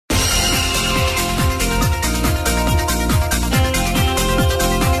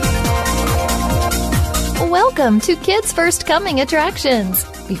Welcome to Kids First Coming Attractions.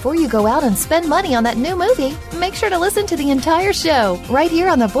 Before you go out and spend money on that new movie, make sure to listen to the entire show right here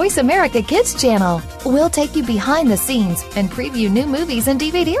on the Voice America Kids channel. We'll take you behind the scenes and preview new movies and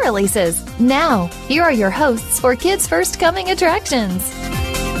DVD releases. Now, here are your hosts for Kids First Coming Attractions.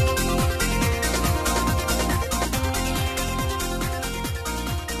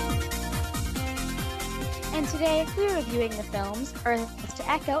 And today, we're reviewing the films Earth to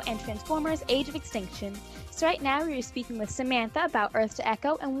Echo and Transformers Age of Extinction. So right now, we're speaking with Samantha about Earth to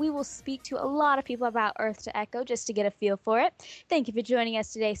Echo, and we will speak to a lot of people about Earth to Echo just to get a feel for it. Thank you for joining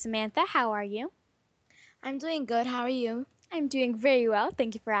us today, Samantha. How are you? I'm doing good. How are you? I'm doing very well.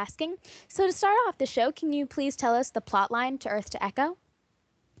 Thank you for asking. So to start off the show, can you please tell us the plot line to Earth to Echo?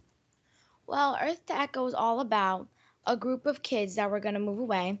 Well, Earth to Echo is all about a group of kids that were going to move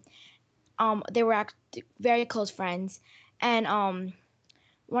away. They were very close friends, and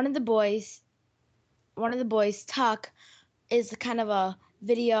one of the boys, Tuck, is kind of a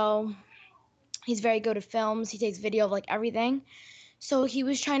video. He's very good at films. He takes video of like everything. So he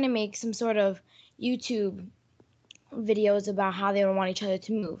was trying to make some sort of YouTube videos about how they don't want each other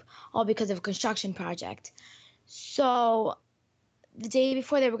to move, all because of a construction project. So the day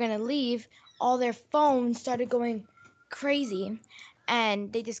before they were going to leave, all their phones started going crazy,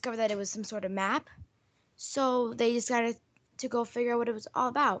 and they discovered that it was some sort of map. So they decided to go figure out what it was all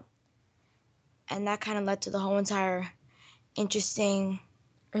about. And that kind of led to the whole entire interesting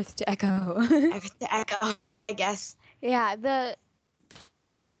Earth to Echo. Earth to Echo, I guess. Yeah,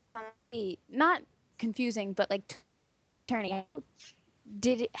 not confusing, but like turning.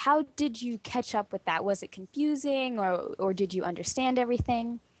 How did you catch up with that? Was it confusing, or did you understand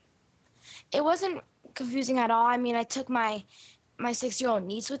everything? It wasn't confusing at all. I mean, I took my 6-year-old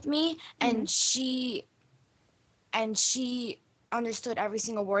niece with me, and she understood every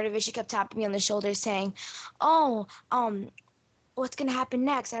single word of it. She kept tapping me on the shoulder saying, "Oh, what's gonna happen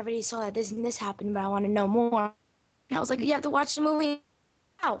next? I already saw that this and this happened, but I want to know more." And I was like, "You have to watch the movie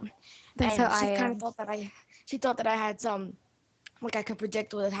now." That's and how she I kind of thought that she thought that I had some, like, I could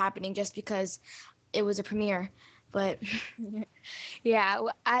predict what was happening just because it was a premiere. But yeah,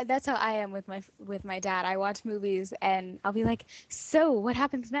 that's how I am with my dad. I watch movies and I'll be like, "So, what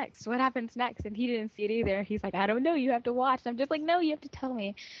happens next? What happens next?" And he didn't see it either. He's like, "I don't know. You have to watch." And I'm just like, "No, you have to tell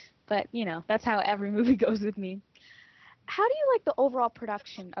me." But that's how every movie goes with me. How do you like the overall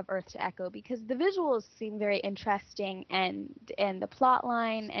production of Earth to Echo? Because the visuals seem very interesting, and the plot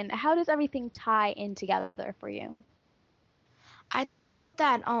line, and how does everything tie in together for you? I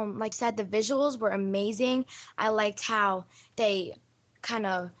thought that, like I said, the visuals were amazing. I liked how they kind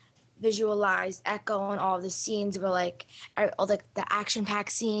of visualized Echo, and all the scenes were like all the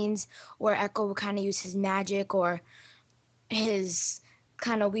action-packed scenes where Echo would kind of use his magic or his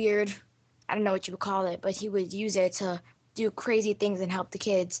kind of weird, I don't know what you would call it, but he would use it to do crazy things and help the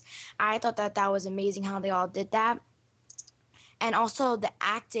kids. I thought that was amazing how they all did that. And also the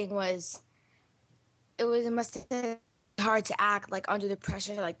acting it must have been hard to act like under the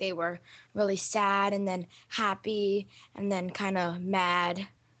pressure, like they were really sad and then happy and then kind of mad.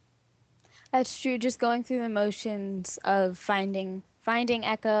 That's true. Just going through the motions of finding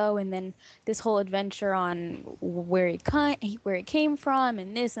Echo, and then this whole adventure on where he came from,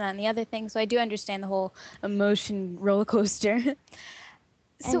 and this and that and the other thing. So I do understand the whole emotion roller coaster.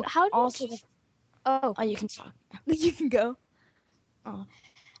 So And how do also you? Oh, you can talk. you can go. Oh.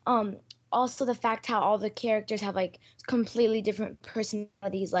 Um Also the fact how all the characters have like completely different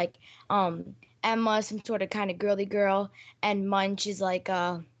personalities, like Emma, some sort of kind of girly girl, and Munch is like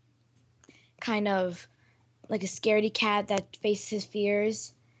a kind of like a scaredy cat that faces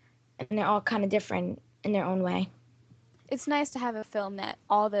fears, and they're all kind of different in their own way. It's nice to have a film that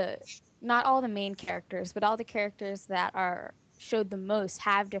not all the main characters, but all the characters that are showed the most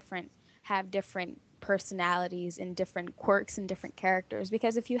have different personalities and different quirks and different characters.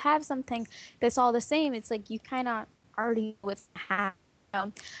 Because if you have something that's all the same, it's like you kind of already with have.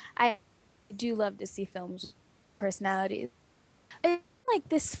 I do love to see films with personalities. I like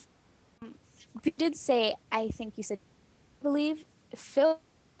this. You did say, I think you said, I believe, Phil.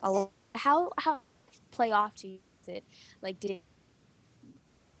 How play off to use it? Like, did it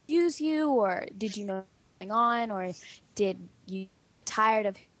use you, or did you know what was going on, or did you tired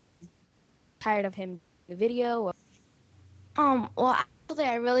of him the video? Or... Well, actually,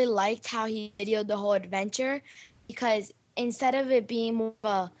 I really liked how he videoed the whole adventure, because instead of it being more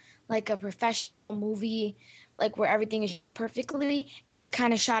of like a professional movie, like where everything is perfectly,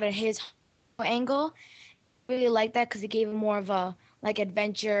 kind of shot at his angle. I really liked that because it gave him more of a like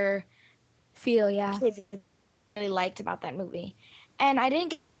adventure feel, yeah. I really liked about that movie. And I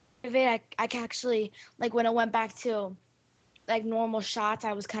didn't get of it, I actually, like, when I went back to like normal shots,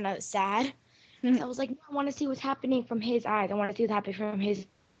 I was kind of sad. So I was like, no, I want to see what's happening from his eyes. I want to see what's happening from his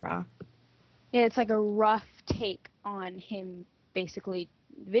camera. Yeah, it's like a rough take on him basically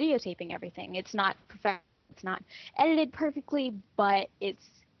videotaping everything. It's not perfect. It's not edited perfectly, but it's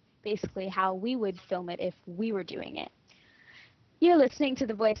basically how we would film it if we were doing it. You're listening to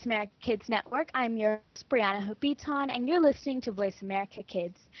the Voice America Kids Network. I'm your host, Brianna Hopiton, and you're listening to Voice America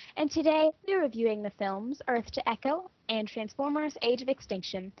Kids. And today, we're reviewing the films Earth to Echo and Transformers Age of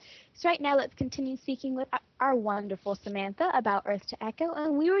Extinction. So right now, let's continue speaking with our wonderful Samantha about Earth to Echo.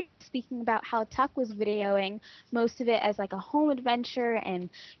 And we were speaking about how Tuck was videoing most of it as like a home adventure,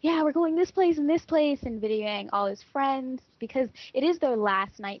 and yeah, we're going this place and videoing all his friends because it is their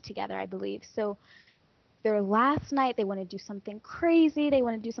last night together, I believe. So their last night, they want to do something crazy, they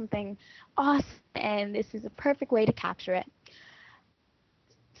want to do something awesome, and this is a perfect way to capture it.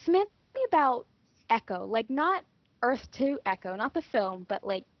 Samantha, tell me about Echo, like not Earth 2 Echo, not the film, but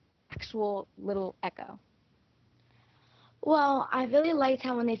like actual little Echo. Well, I really liked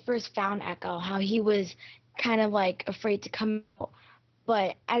how when they first found Echo, how he was kind of like afraid to come out.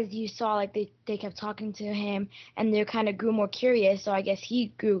 But as you saw, like they kept talking to him and they kind of grew more curious. So I guess he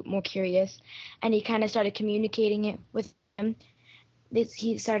grew more curious and he kind of started communicating it with them.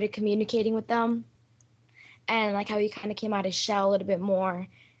 He started communicating with them and like how he kind of came out his shell a little bit more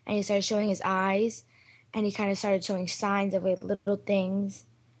and he started showing his eyes and he kind of started showing signs of like little things.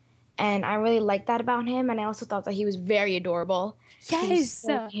 And I really liked that about him. And I also thought that he was very adorable. He was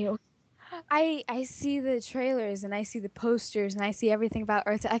so cute. I see the trailers and I see the posters and I see everything about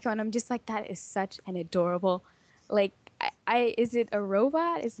Earth to Echo and I'm just like, that is such an adorable, like, I is it a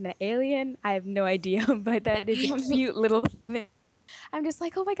robot? Is it an alien? I have no idea, but that is a cute little thing. I'm just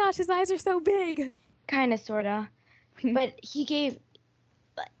like, oh my gosh, his eyes are so big. Kind of, sort of. But he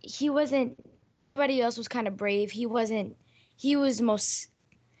wasn't, everybody else was kind of brave. He was the most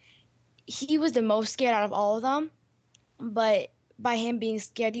scared out of all of them. But by him being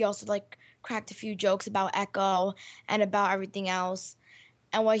scared, he also like cracked a few jokes about Echo and about everything else.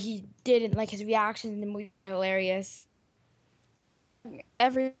 And what he did and like his reactions in the movie were hilarious.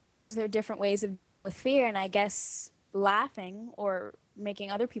 Every there are different ways of dealing with fear, and I guess laughing or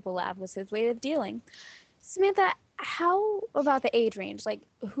making other people laugh was his way of dealing. Samantha, how about the age range? Like,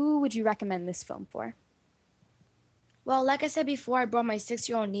 who would you recommend this film for? Well, like I said before, I brought my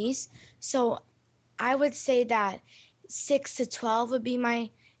 6-year-old niece, so I would say that 6 to 12 would be my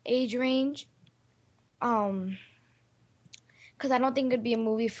age range. Because I don't think it'd be a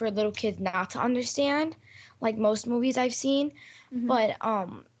movie for little kids not to understand, like most movies I've seen. Mm-hmm. But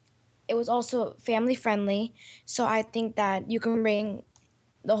it was also family friendly, so I think that you can bring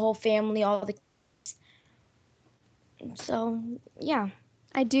the whole family, all the kids. So yeah.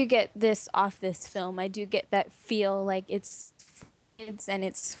 I do get this off this film. I do get that feel like it's for kids and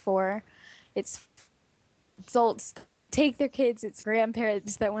it's adults take their kids, it's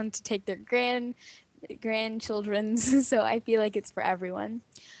grandparents that want to take their grandchildren's. So I feel like it's for everyone.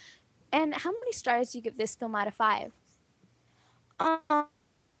 And how many stars do you give this film out of 5? I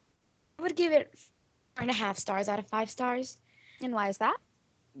would give it 4.5 stars out of 5 stars. And why is that?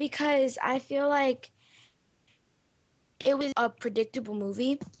 Because I feel like it was a predictable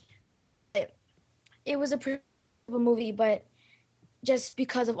movie. It was a predictable movie, but just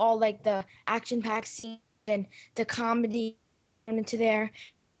because of all like the action-packed scenes and the comedy into there,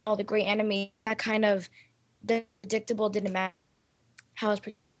 all the great anime, that kind of the predictable didn't matter. How it's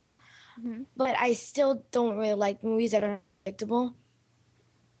Mm-hmm. But I still don't really like movies that are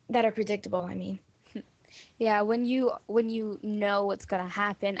predictable. I mean. Yeah, when you know what's gonna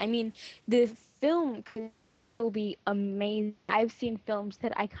happen. I mean, the film could still be amazing. I've seen films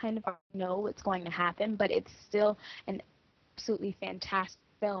that I kind of know what's going to happen, but it's still an absolutely fantastic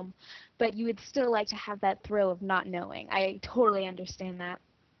film. But you would still like to have that thrill of not knowing. I totally understand that.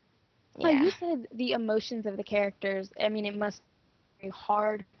 Yeah. You said the emotions of the characters. I mean, it must be very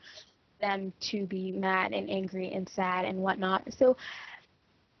hard for them to be mad and angry and sad and whatnot. So,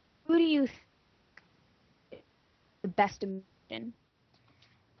 who do you think the best emotion?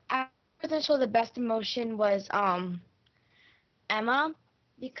 I wasn't sure the best emotion was Emma,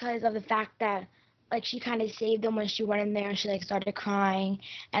 because of the fact that like she kind of saved them when she went in there and she like started crying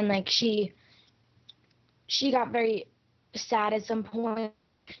and like she got very sad at some point.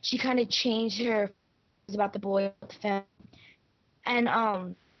 She kind of changed her feelings about the boy with the family. And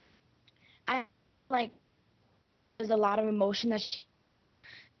I like there's a lot of emotion that she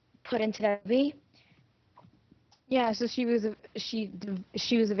put into that movie. Yeah, so she was a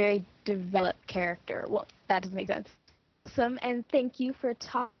very developed character. Well, that doesn't make sense. Awesome, and thank you for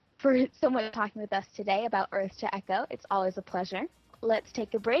talking for so much talking with us today about Earth to Echo. It's always a pleasure. Let's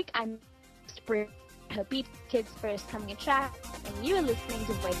take a break. I'm Spring Beat Kids First Coming Attract, and you are listening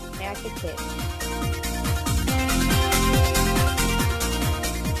to Voice America Kids.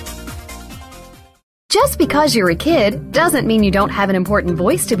 Just because you're a kid doesn't mean you don't have an important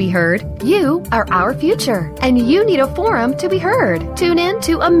voice to be heard. You are our future, and you need a forum to be heard. Tune in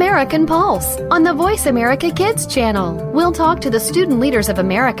to American Pulse on the Voice America Kids channel. We'll talk to the student leaders of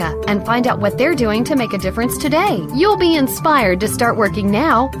America and find out what they're doing to make a difference today. You'll be inspired to start working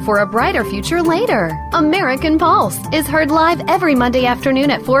now for a brighter future later. American Pulse is heard live every Monday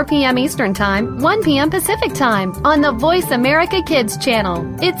afternoon at 4 p.m. Eastern Time, 1 p.m. Pacific Time on the Voice America Kids channel.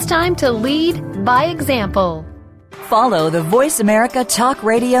 It's time to lead by example. Follow the Voice America Talk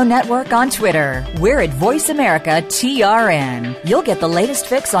Radio Network on Twitter. We're at Voice America TRN. You'll get the latest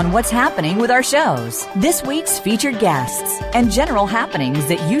fix on what's happening with our shows, this week's featured guests, and general happenings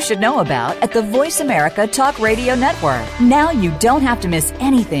that you should know about at the Voice America Talk Radio Network. Now you don't have to miss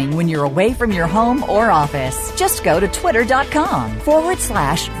anything when you're away from your home or office. Just go to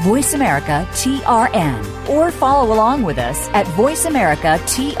twitter.com/Voice America TRN or follow along with us at Voice America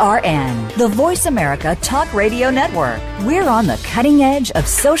TRN, the Voice America Talk Radio Network. We're on the cutting edge of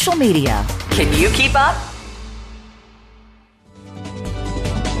social media. Can you keep up?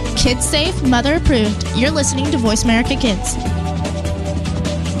 Kids safe, mother approved. You're listening to Voice America Kids.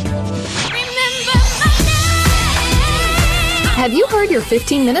 Have you heard your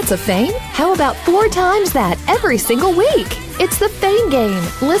 15 minutes of fame? How about 4 times that every single week? It's the Fame Game.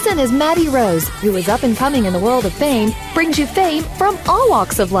 Listen as Maddie Rose, who is up and coming in the world of fame, brings you fame from all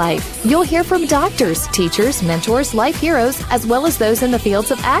walks of life. You'll hear from doctors, teachers, mentors, life heroes, as well as those in the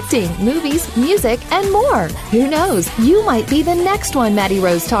fields of acting, movies, music, and more. Who knows? You might be the next one Maddie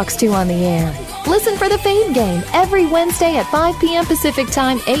Rose talks to on the air. Listen for the Fame Game every Wednesday at 5 p.m. Pacific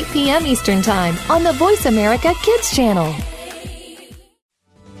Time, 8 p.m. Eastern Time on the Voice America Kids channel.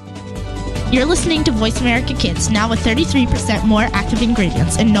 You're listening to Voice America Kids, now with 33% more active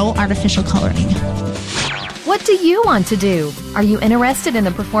ingredients and no artificial coloring. What do you want to do? Are you interested in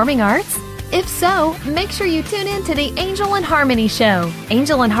the performing arts? If so, make sure you tune in to the Angel and Harmony Show.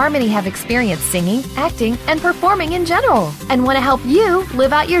 Angel and Harmony have experience singing, acting, and performing in general, and want to help you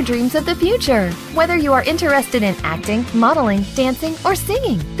live out your dreams of the future. Whether you are interested in acting, modeling, dancing, or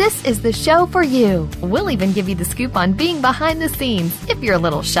singing, this is the show for you. We'll even give you the scoop on being behind the scenes if you're a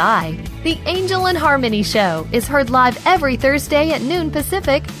little shy. The Angel and Harmony Show is heard live every Thursday at noon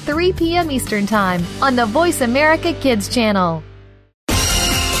Pacific, 3 p.m. Eastern Time on the Voice America Kids channel.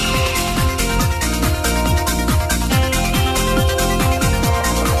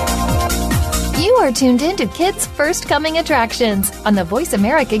 You are tuned in to Kids First Coming Attractions on the Voice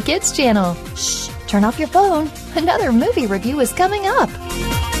America Kids channel. Shh, turn off your phone. Another movie review is coming up.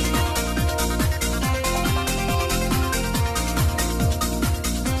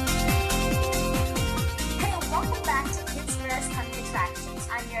 Welcome back to Kids First Coming Attractions.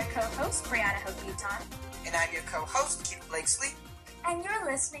 I'm your co-host, Brianna Hokuton. And I'm your co-host, Keith Blakesley. And you're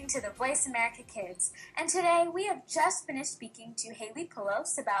listening to the Voice America Kids. And today we have just finished speaking to Haley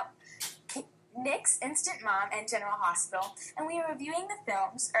Poulos about Nick's Instant Mom and General Hospital, and we are reviewing the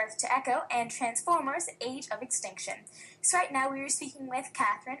films Earth to Echo and Transformers Age of Extinction. So right now we are speaking with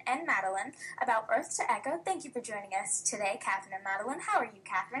Catherine and Madeline about Earth to Echo. Thank you for joining us today, Catherine and Madeline. How are you,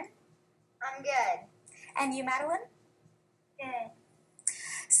 Catherine? I'm good. And you, Madeline? Good.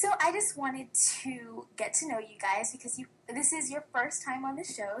 So I just wanted to get to know you guys because this is your first time on the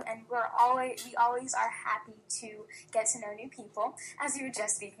show, and we always are happy to get to know new people, as you were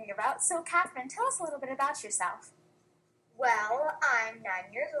just speaking about. So Catherine, tell us a little bit about yourself. Well, I'm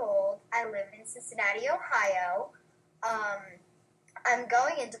 9 years old. I live in Cincinnati, Ohio. I'm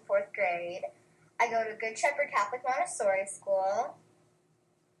going into 4th grade. I go to Good Shepherd Catholic Montessori School.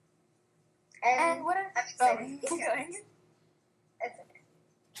 And what are... I'm excited. keep going. It's okay.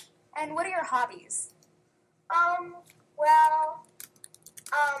 And what are your hobbies?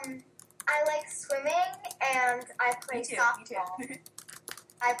 I like swimming, and I play Me too. softball.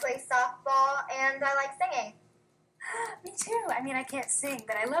 I play softball, and I like singing. Me too. I mean, I can't sing,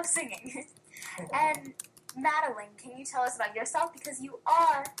 but I love singing. And Madeline, can you tell us about yourself? Because you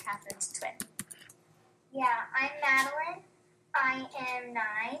are Catherine's twin. Yeah, I'm Madeline. I am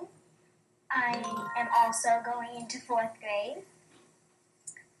 9. I am also going into 4th grade.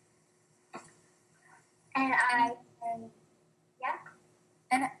 And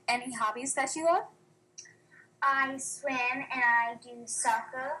And any hobbies that you love? I swim and I do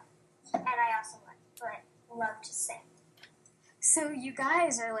soccer, and I also love to sing. So you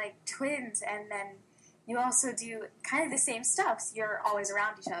guys are like twins, and then you also do kind of the same stuff, so you're always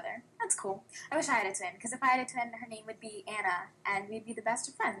around each other. That's cool. I wish I had a twin, because if I had a twin, her name would be Anna, and we'd be the best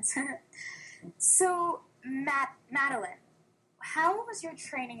of friends. So, Madeline, how was your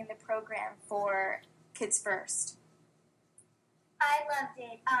training in the program for Kids First? I loved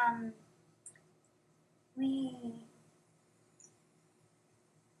it.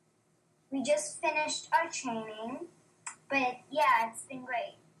 We just finished our training, but yeah, it's been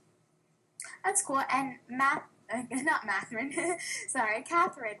great. That's cool. And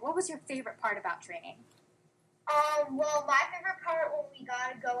Catherine, what was your favorite part about training? Well, my favorite part when we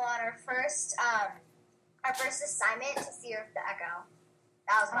got to go on our first assignment to see Earth to Echo.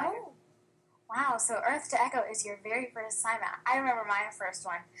 That was my favorite. Wow, so Earth to Echo is your very first assignment. I remember my first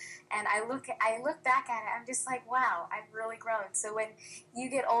one, and I look back at it, I'm just like, wow, I've really grown. So when you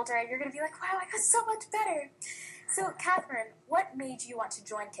get older, you're going to be like, wow, I got so much better. So, Catherine, what made you want to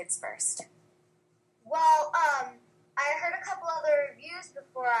join Kids First? Well, I heard a couple other reviews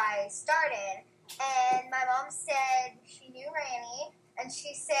before I started, and my mom said she knew Ranny, and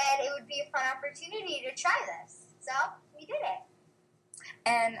she said it would be a fun opportunity to try this. So, we did it.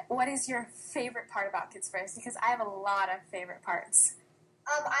 And what is your favorite part about Kids First? Because I have a lot of favorite parts.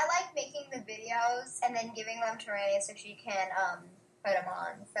 I like making the videos and then giving them to Ranny so she can put them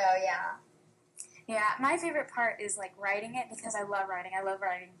on. So, yeah. Yeah, my favorite part is, like, writing it because I love writing. I love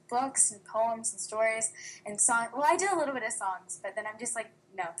writing books and poems and stories and songs. Well, I do a little bit of songs, but then I'm just like,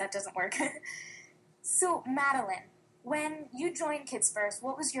 no, that doesn't work. So, Madeline, when you joined Kids First,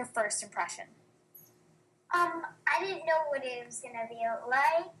 what was your first impression? I didn't know what it was going to be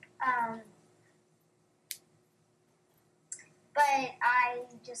like, but I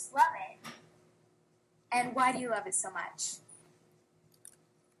just love it. And why do you love it so much?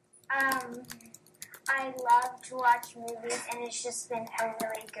 I love to watch movies, and it's just been a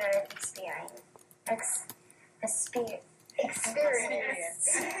really good experience.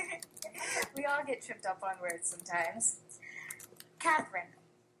 We all get tripped up on words sometimes. Catherine,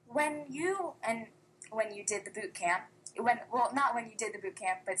 when you did the boot camp, not when you did the boot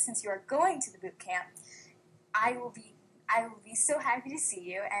camp, but since you are going to the boot camp, I will be so happy to see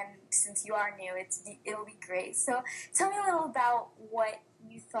you, and since you are new, it'll be great. So tell me a little about what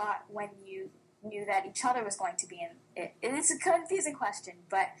you thought when you knew that each other was going to be in it. It's a confusing question,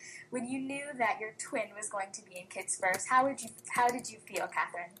 but when you knew that your twin was going to be in Kids First, how did you feel,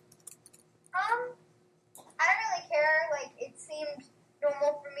 Catherine? I don't really care. Like, it seemed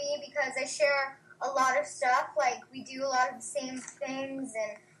normal for me because I share a lot of stuff. Like, we do a lot of the same things,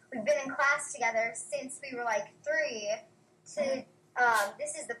 and we've been in class together since we were like 3.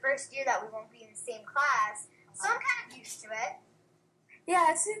 This is the first year that we won't be in the same class, so I'm kind of used to it.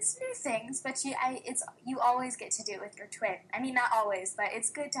 Yeah, it's new things, but you always get to do it with your twin. I mean, not always, but it's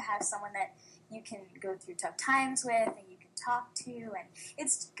good to have someone that you can go through tough times with and you can talk to, and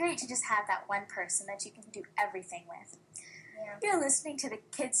it's great to just have that one person that you can do everything with. Yeah. You're listening to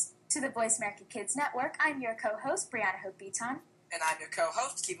the Voice America Kids Network. I'm your co-host, Brianna Hope Beaton. And I'm your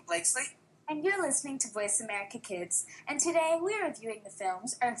co-host, Keepa Blakesley. And you're listening to Voice America Kids. And today we're reviewing the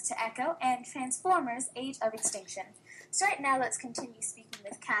films Earth to Echo and Transformers: Age of Extinction. So right now, let's continue speaking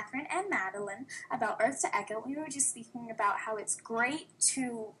with Catherine and Madeline about Earth to Echo. We were just speaking about how it's great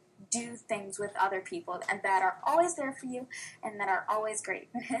to do things with other people and that are always there for you and that are always great.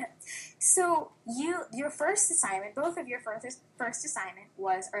 So your first assignment, both of your first assignment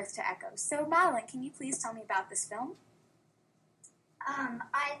was Earth to Echo. So Madeline, can you please tell me about this film?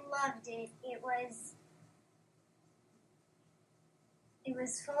 I loved it. It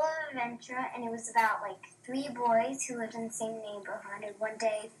was full of adventure, and it was about, like, 3 boys who lived in the same neighborhood, and one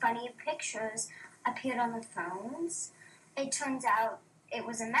day funny pictures appeared on the phones. It turns out it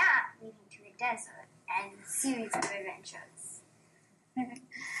was a map leading to a desert, and a series of adventures.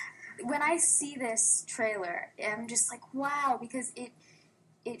 When I see this trailer, I'm just like, wow, because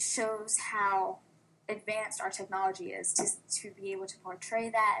it shows how advanced our technology is to be able to portray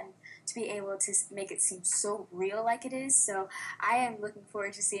that and to be able to make it seem so real like it is. So I am looking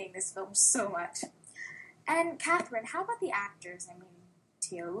forward to seeing this film so much. And Catherine, how about the actors? I mean,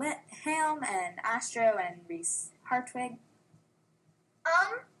 Tio Helm and Astro and Reese Hartwig.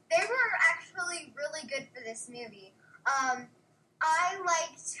 They were actually really good for this movie. I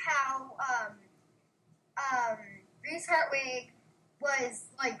liked how Reese Hartwig was,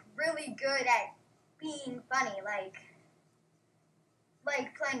 like, really good at being funny, like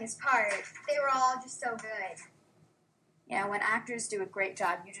playing his part. They were all just so good. Yeah, when actors do a great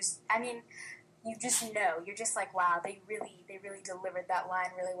job, you just know. You're just like, wow, they really delivered that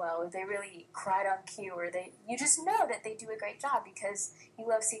line really well, or they really cried on cue, or you just know that they do a great job because you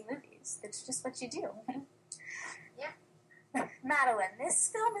love seeing movies. movies. It's just what you do. Yeah. Madeline, this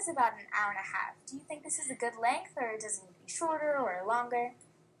film is about an hour and a half. Do you think this is a good length, or does it need to be shorter or longer?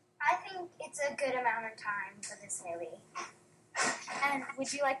 I think it's a good amount of time for this movie. And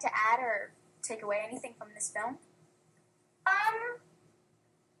would you like to add or take away anything from this film?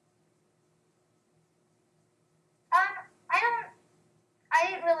 I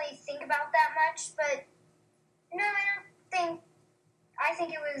didn't really think about that much, but no, I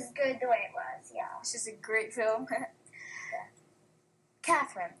think it was good the way it was, yeah. It's just a great film.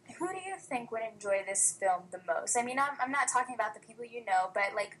 Catherine, who do you think would enjoy this film the most? I mean, I'm not talking about the people you know,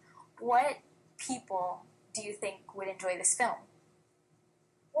 but, like, what people do you think would enjoy this film?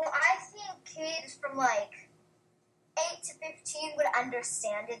 Well, I think kids from, like, 8 to 15 would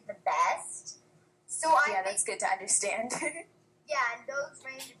understand it the best. So that's good to understand. Yeah, and those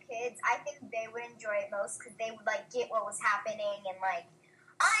range of kids, I think they would enjoy it most because they would, like, get what was happening. And, like,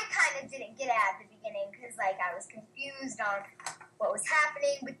 I kind of didn't get it at the beginning because, like, I was confused on what was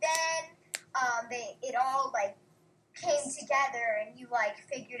happening. But then it all, like, came together and you, like,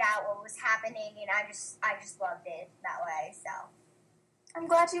 figured out what was happening. And I just loved it that way, so. I'm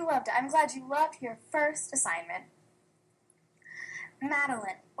glad you loved it. I'm glad you loved your first assignment.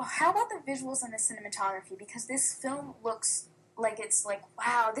 Madeline, how about the visuals and the cinematography? Because this film looks like it's like,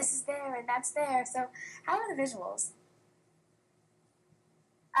 wow, this is there and that's there. So how are the visuals?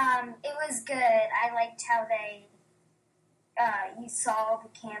 It was good. I liked how you saw the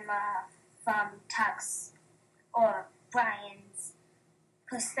camera from Tuck's or Brian's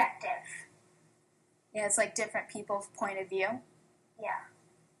perspective. Yeah, it's like different people's point of view. Yeah.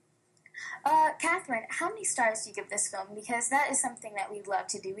 Catherine, how many stars do you give this film? Because that is something that we love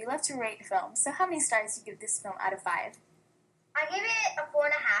to do. We love to rate films. So how many stars do you give this film out of 5? I give it a 4.5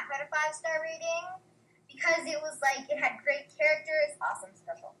 out of 5-star rating because it was like, it had great characters, awesome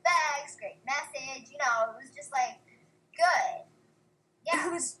special effects, great message, it was just like, good. Yeah.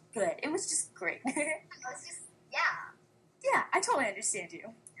 It was good. It was just great. It was just, yeah. Yeah, I totally understand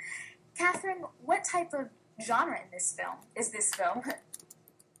you. Catherine, what type of genre is this film?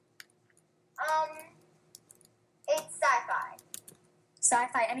 It's sci-fi.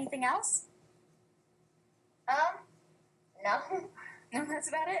 Sci-fi, anything else? No. No, that's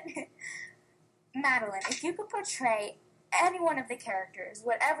about it? Madeline, if you could portray any one of the characters,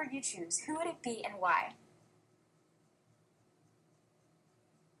 whatever you choose, who would it be and why?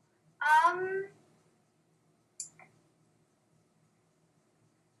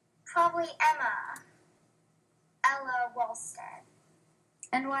 Probably Ella Walstead.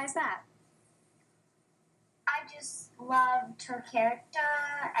 And why is that? I just loved her character,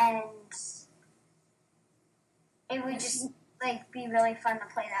 and it would just, like, be really fun to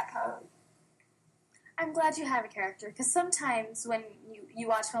play that pose. I'm glad you have a character, because sometimes when you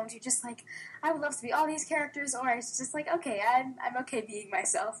watch films, you're just like, I would love to be all these characters, or it's just like, okay, I'm okay being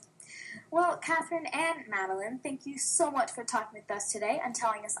myself. Well, Catherine and Madeline, thank you so much for talking with us today and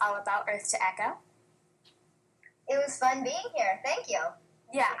telling us all about Earth to Echo. It was fun being here. Thank you.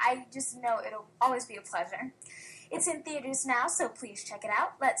 Yeah, I just know it'll always be a pleasure. It's in theaters now, so please check it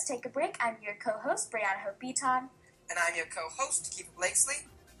out. Let's take a break. I'm your co-host, Brianna Hope Beaton. And I'm your co-host, Keith Blakesley.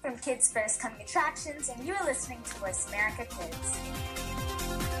 From Kids First Coming Attractions, and you are listening to Voice America Kids.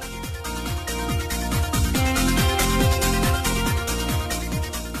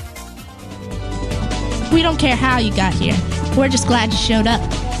 We don't care how you got here. We're just glad you showed up.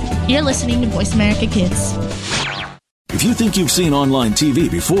 You're listening to Voice America Kids. If you think you've seen online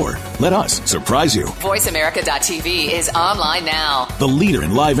TV before, let us surprise you. VoiceAmerica.tv is online now. The leader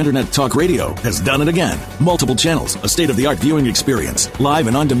in live internet talk radio has done it again. Multiple channels, a state-of-the-art viewing experience, live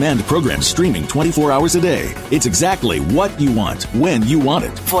and on-demand programs streaming 24 hours a day. It's exactly what you want, when you want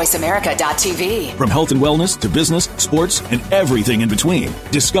it. VoiceAmerica.tv. From health and wellness to business, sports, and everything in between.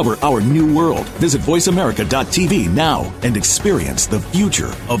 Discover our new world. Visit VoiceAmerica.tv now and experience the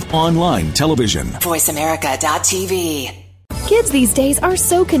future of online television. VoiceAmerica.tv. Kids these days are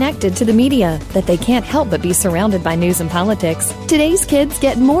so connected to the media that they can't help but be surrounded by news and politics. Today's kids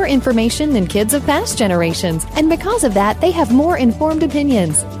get more information than kids of past generations, and because of that, they have more informed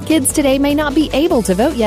opinions. Kids today may not be able to vote yet,